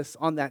Jesus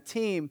on that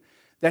team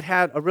that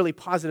had a really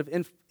positive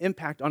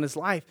impact on his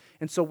life.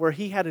 And so where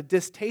he had a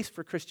distaste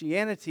for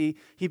Christianity,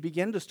 he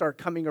began to start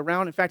coming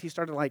around. In fact, he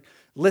started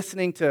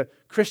listening to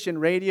Christian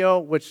radio,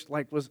 which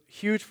was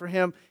huge for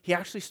him. He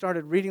actually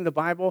started reading the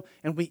Bible,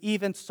 and we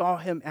even saw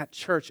him at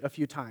church a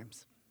few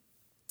times.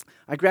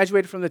 I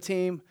graduated from the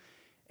team,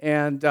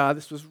 and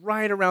this was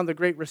right around the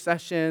Great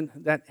Recession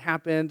that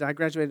happened. I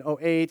graduated in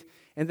 2008,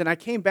 and then I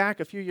came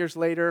back a few years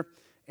later,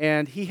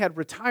 and he had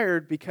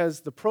retired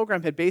because the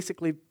program had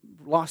basically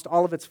lost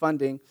all of its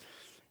funding,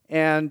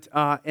 and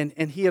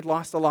he had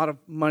lost a lot of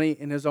money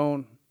in his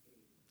own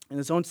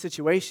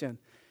situation.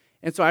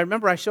 And so I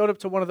remember I showed up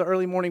to one of the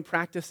early morning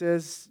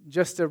practices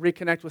just to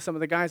reconnect with some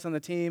of the guys on the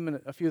team and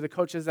a few of the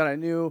coaches that I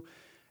knew,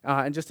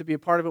 and just to be a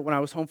part of it when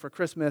I was home for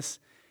Christmas.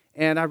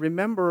 And I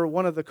remember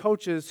one of the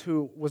coaches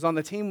who was on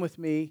the team with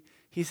me,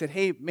 he said,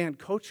 "Hey, man,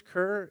 Coach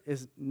Kerr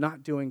is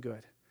not doing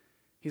good."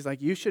 He's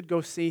like, "You should go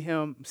see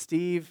him.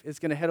 Steve is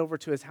going to head over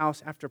to his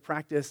house after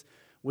practice.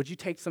 Would you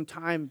take some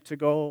time to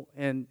go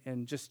and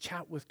just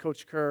chat with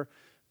Coach Kerr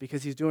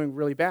because he's doing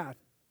really bad?"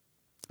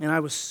 And I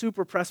was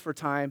super pressed for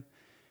time,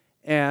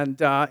 and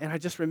I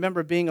just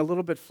remember being a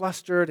little bit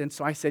flustered, and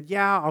so I said,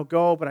 "Yeah, I'll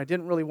go," but I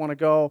didn't really want to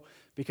go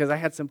because I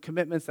had some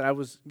commitments that I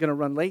was going to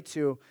run late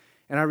to.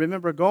 And I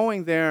remember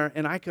going there,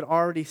 and I could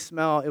already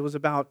smell, it was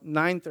about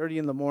 9:30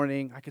 in the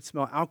morning, I could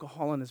smell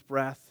alcohol in his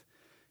breath.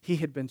 He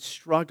had been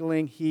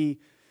struggling. He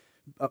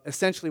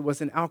essentially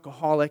was an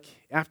alcoholic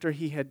after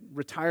he had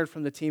retired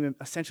from the team and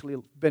essentially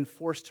been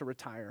forced to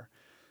retire.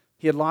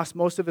 He had lost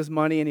most of his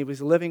money and he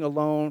was living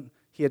alone.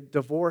 He had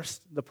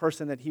divorced the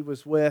person that he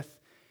was with,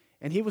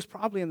 and he was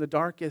probably in the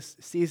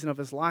darkest season of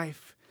his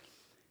life.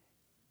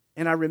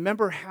 And I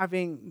remember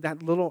having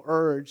that little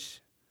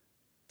urge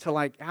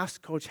to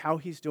ask Coach how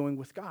he's doing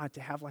with God,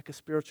 to have a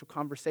spiritual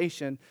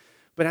conversation.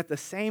 But at the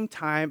same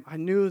time, I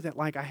knew that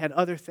I had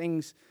other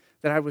things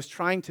that I was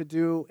trying to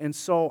do, and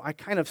so I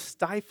kind of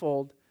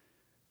stifled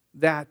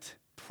that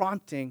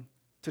prompting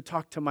to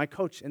talk to my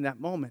coach in that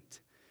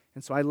moment.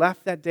 And so I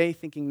left that day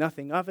thinking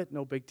nothing of it,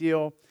 no big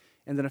deal.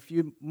 And then a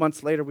few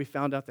months later, we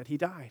found out that he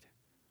died.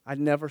 I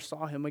never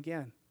saw him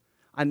again.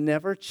 I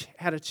never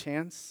had a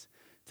chance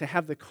to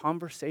have the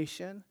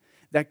conversation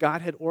that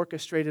God had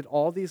orchestrated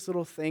all these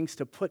little things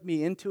to put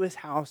me into his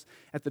house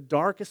at the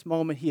darkest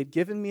moment. He had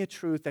given me a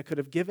truth that could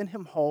have given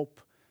him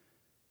hope,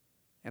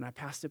 and I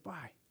passed it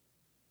by.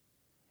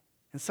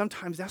 And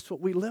sometimes that's what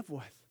we live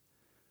with,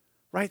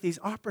 right? These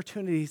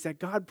opportunities that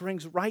God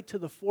brings right to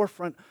the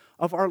forefront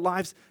of our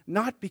lives,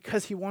 not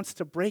because he wants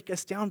to break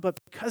us down, but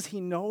because he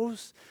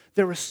knows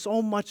there is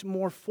so much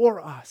more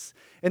for us.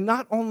 And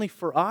not only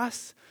for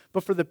us,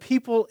 but for the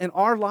people in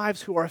our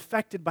lives who are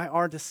affected by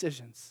our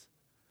decisions.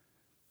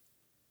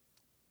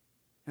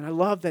 And I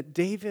love that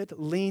David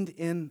leaned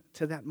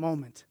into that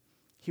moment.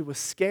 He was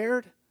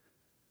scared,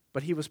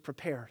 but he was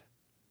prepared.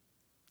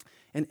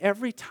 And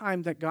every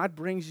time that God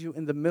brings you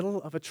in the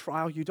middle of a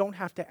trial, you don't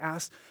have to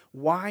ask,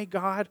 why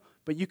God?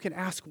 But you can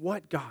ask,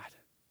 what God?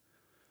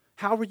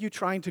 How are you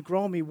trying to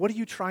grow me? What are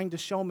you trying to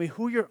show me?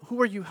 Who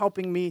are you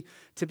helping me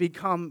to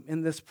become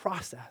in this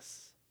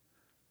process?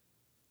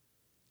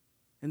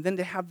 And then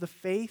to have the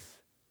faith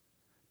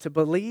to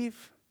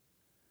believe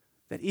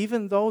that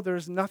even though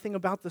there's nothing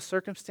about the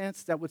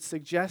circumstance that would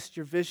suggest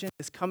your vision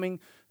is coming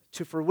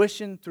to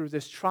fruition through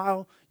this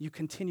trial, you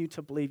continue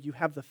to believe. You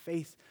have the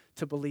faith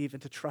to believe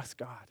and to trust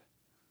God.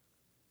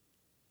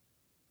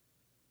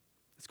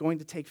 It's going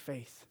to take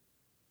faith.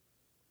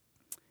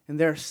 And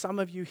there are some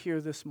of you here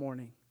this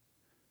morning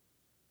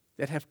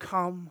that have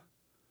come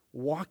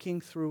walking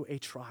through a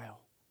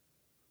trial.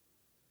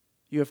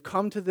 You have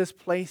come to this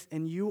place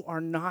and you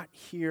are not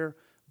here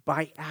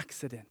by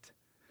accident.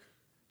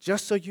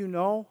 Just so you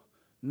know,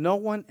 no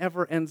one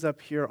ever ends up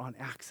here on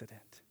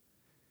accident.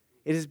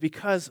 It is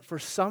because for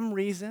some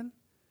reason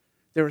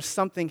there is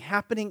something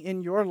happening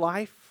in your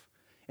life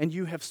and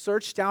you have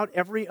searched out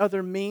every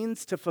other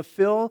means to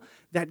fulfill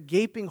that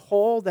gaping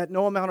hole that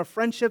no amount of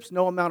friendships,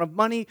 no amount of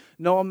money,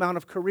 no amount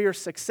of career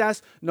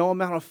success, no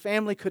amount of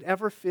family could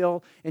ever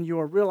fill, and you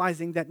are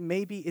realizing that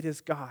maybe it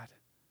is God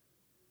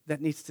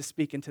that needs to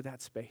speak into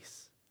that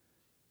space.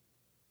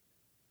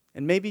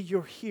 And maybe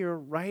you're here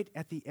right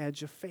at the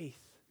edge of faith.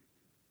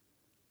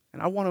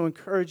 And I want to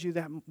encourage you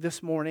that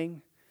this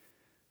morning,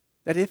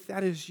 that if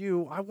that is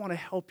you, I want to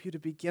help you to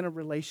begin a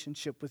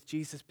relationship with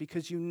Jesus,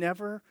 because you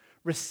never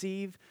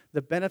receive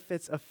the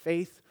benefits of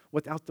faith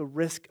without the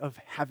risk of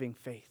having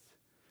faith,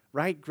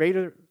 right?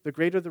 The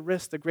greater the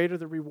risk, the greater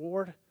the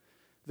reward.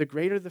 The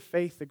greater the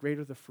faith, the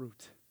greater the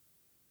fruit.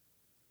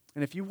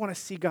 And if you want to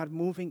see God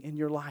moving in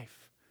your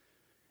life,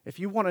 if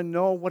you want to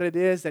know what it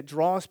is that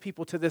draws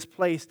people to this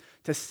place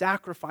to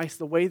sacrifice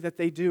the way that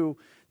they do,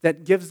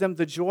 that gives them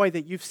the joy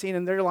that you've seen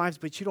in their lives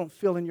but you don't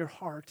feel in your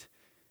heart,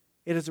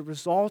 it is a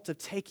result of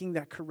taking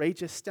that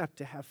courageous step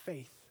to have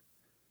faith,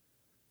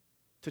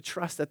 to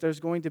trust that there's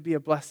going to be a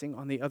blessing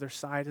on the other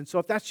side. And so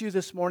if that's you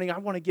this morning, I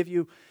want to give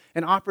you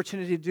an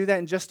opportunity to do that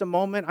in just a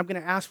moment. I'm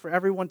going to ask for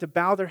everyone to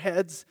bow their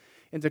heads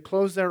and to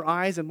close their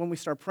eyes. And when we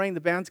start praying,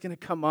 the band's going to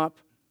come up.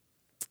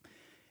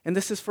 And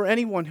this is for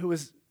anyone who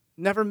has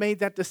never made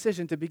that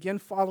decision to begin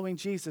following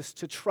Jesus,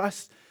 to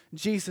trust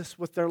Jesus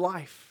with their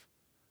life,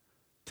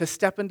 to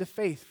step into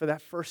faith for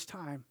that first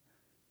time.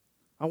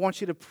 I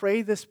want you to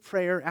pray this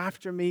prayer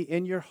after me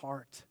in your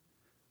heart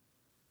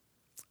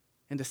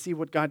and to see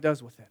what God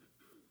does with it.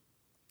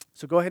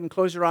 So go ahead and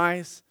close your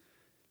eyes,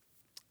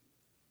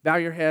 bow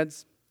your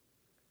heads.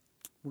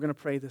 We're going to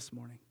pray this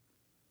morning.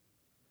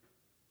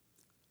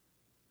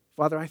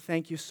 Father, I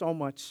thank you so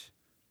much.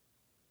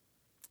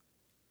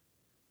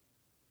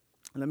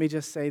 And let me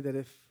just say that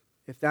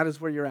if that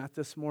is where you're at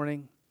this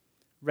morning,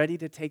 ready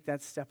to take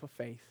that step of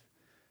faith,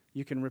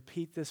 you can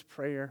repeat this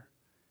prayer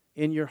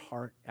in your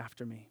heart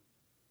after me.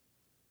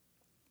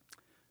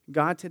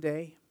 God,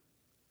 today,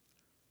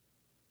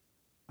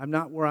 I'm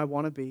not where I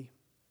want to be,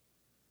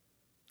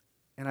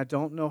 and I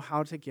don't know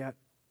how to get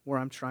where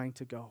I'm trying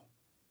to go.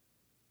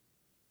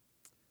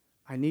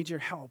 I need your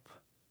help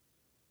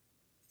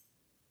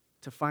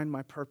to find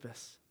my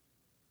purpose.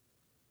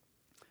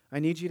 I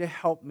need you to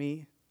help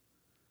me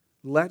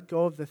let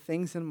go of the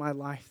things in my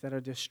life that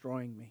are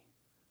destroying me.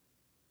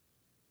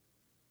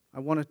 I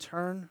want to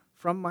turn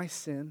from my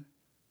sin,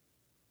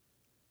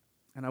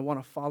 and I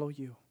want to follow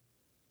you.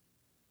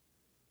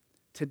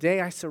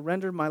 Today, I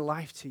surrender my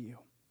life to you.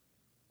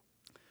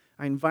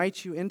 I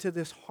invite you into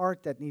this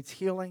heart that needs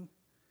healing,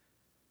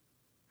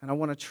 and I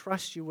want to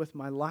trust you with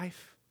my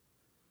life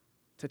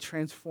to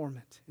transform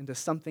it into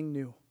something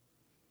new.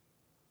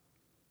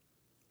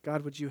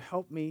 God, would you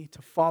help me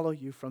to follow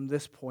you from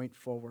this point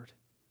forward?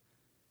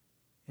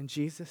 In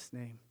Jesus'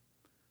 name,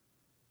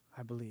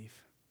 I believe.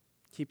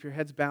 Keep your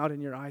heads bowed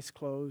and your eyes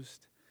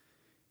closed.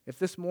 If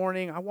this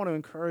morning, I want to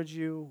encourage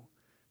you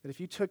that if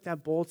you took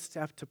that bold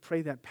step to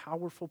pray that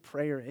powerful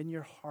prayer in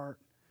your heart,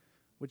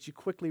 would you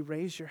quickly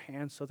raise your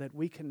hand so that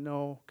we can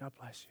know, God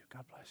bless you,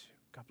 God bless you,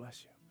 God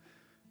bless you,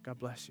 God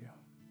bless you,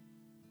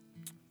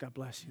 God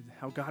bless you,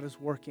 how God is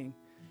working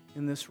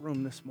in this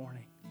room this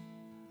morning.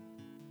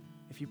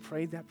 If you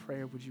prayed that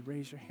prayer, would you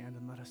raise your hand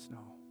and let us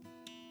know?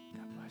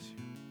 God bless you,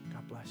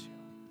 God bless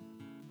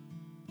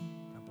you,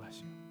 God bless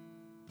you.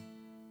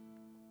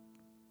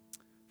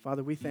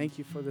 Father, we thank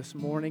you for this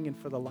morning and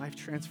for the life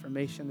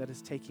transformation that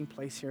is taking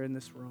place here in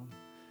this room.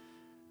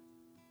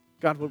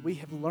 God, what we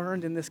have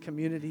learned in this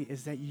community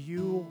is that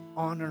you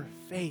honor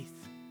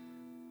faith.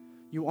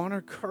 You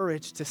honor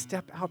courage to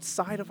step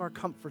outside of our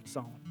comfort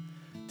zone,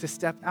 to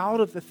step out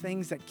of the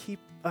things that keep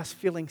us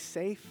feeling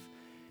safe,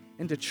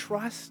 and to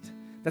trust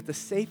that the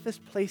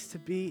safest place to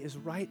be is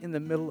right in the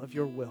middle of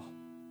your will.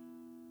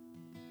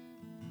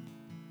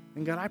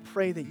 And God, I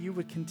pray that you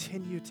would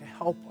continue to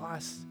help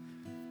us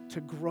to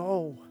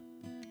grow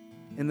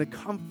in the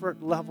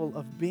comfort level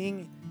of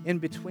being in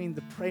between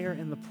the prayer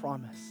and the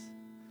promise,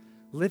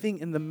 living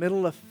in the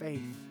middle of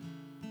faith.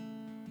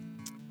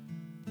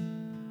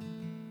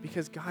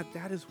 Because God,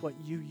 that is what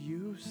you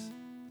use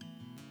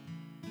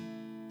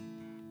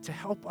to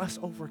help us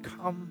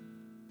overcome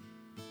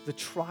the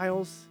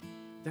trials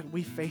that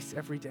we face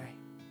every day.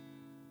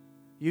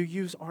 You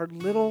use our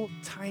little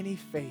tiny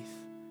faith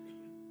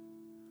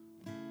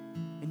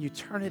and you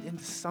turn it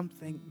into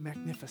something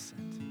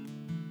magnificent.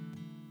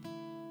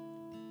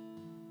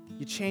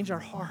 You change our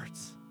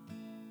hearts.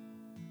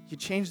 You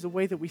change the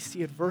way that we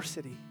see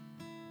adversity.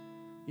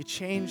 You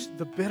change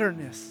the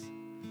bitterness.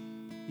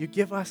 You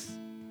give us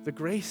the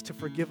grace to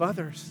forgive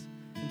others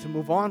and to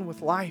move on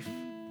with life.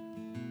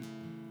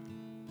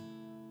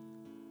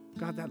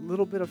 God, that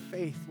little bit of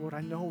faith, Lord,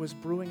 I know is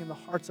brewing in the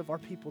hearts of our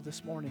people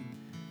this morning.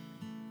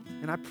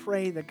 And I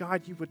pray that,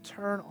 God, you would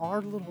turn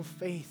our little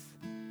faith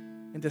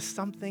into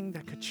something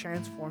that could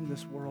transform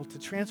this world, to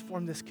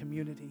transform this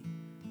community,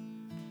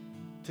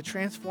 to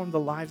transform the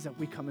lives that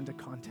we come into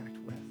contact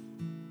with.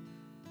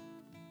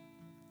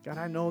 God,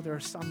 I know there are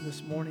some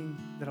this morning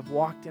that have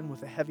walked in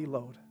with a heavy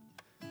load,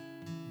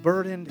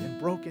 burdened and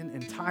broken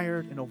and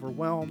tired and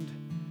overwhelmed,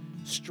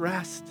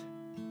 stressed,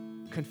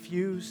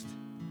 confused.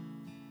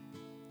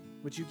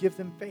 Would you give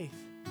them faith?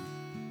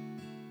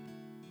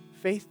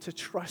 Faith to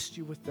trust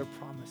you with their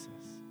promises.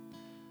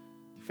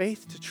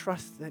 Faith to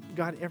trust that,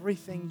 God,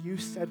 everything you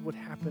said would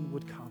happen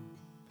would come.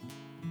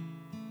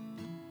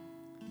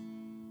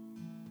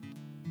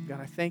 God,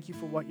 I thank you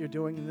for what you're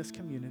doing in this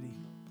community.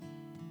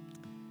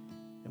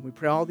 And we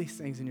pray all these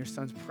things in your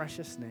Son's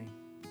precious name.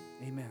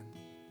 Amen.